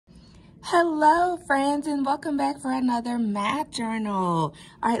Hello, friends, and welcome back for another math journal.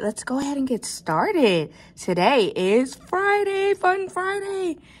 All right, let's go ahead and get started. Today is Friday, fun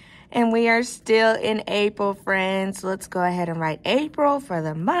Friday, and we are still in April, friends. Let's go ahead and write April for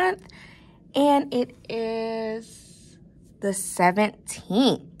the month, and it is the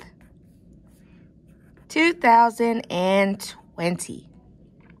 17th, 2020.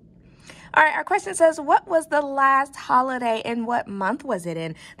 All right, our question says, what was the last holiday and what month was it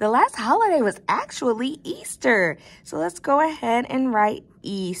in? The last holiday was actually Easter. So let's go ahead and write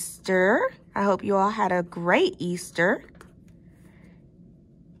Easter. I hope you all had a great Easter.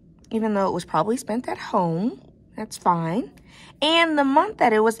 Even though it was probably spent at home, that's fine. And the month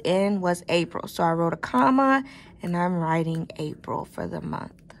that it was in was April. So I wrote a comma and I'm writing April for the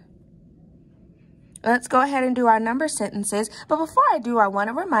month. Let's go ahead and do our number sentences. But before I do, I want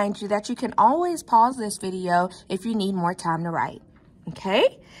to remind you that you can always pause this video if you need more time to write.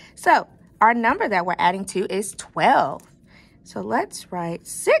 Okay? So our number that we're adding to is 12. So let's write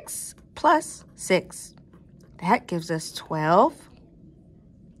 6 plus 6. That gives us 12.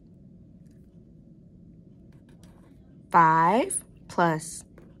 5 plus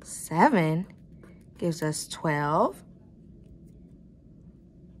 7 gives us 12.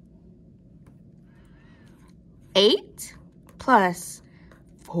 8 plus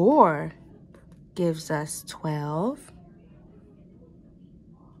 4 gives us 12.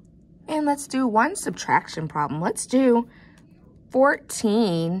 And let's do one subtraction problem. Let's do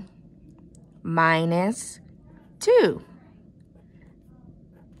 14 minus 2.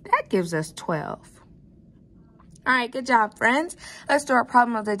 That gives us 12. All right, good job, friends. Let's do our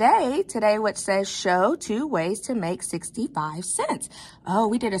problem of the day today, which says show 2 ways to make 65 cents. Oh,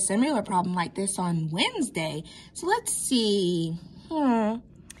 we did a similar problem like this on Wednesday. So let's see. Well,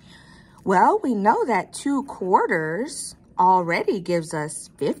 we know that 2 quarters already gives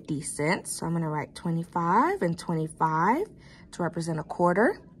us 50 cents. So I'm going to write 25 and 25 to represent a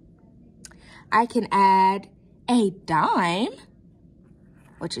quarter. I can add a dime,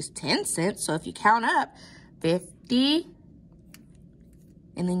 which is 10 cents. So if you count up, 50,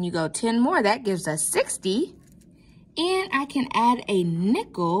 and then you go 10 more, that gives us 60. And I can add a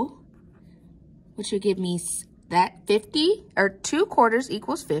nickel, which would give me that 50, or 2 quarters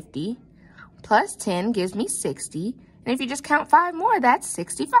equals 50, plus 10 gives me 60. And if you just count 5 more, that's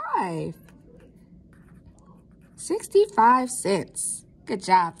 65. 65 cents. Good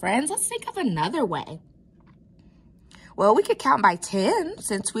job, friends. Let's think of another way. Well, we could count by 10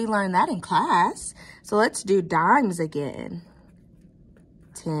 since we learned that in class. So let's do dimes again.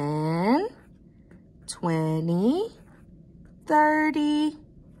 10, 20, 30,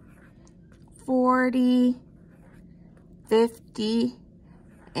 40, 50,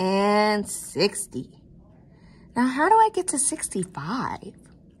 and 60. Now, how do I get to 65?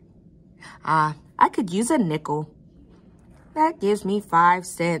 I could use a nickel. That gives me 5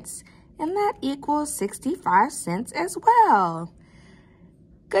 cents. And that equals 65 cents as well.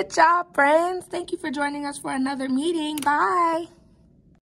 Good job, friends. Thank you for joining us for another meeting. Bye.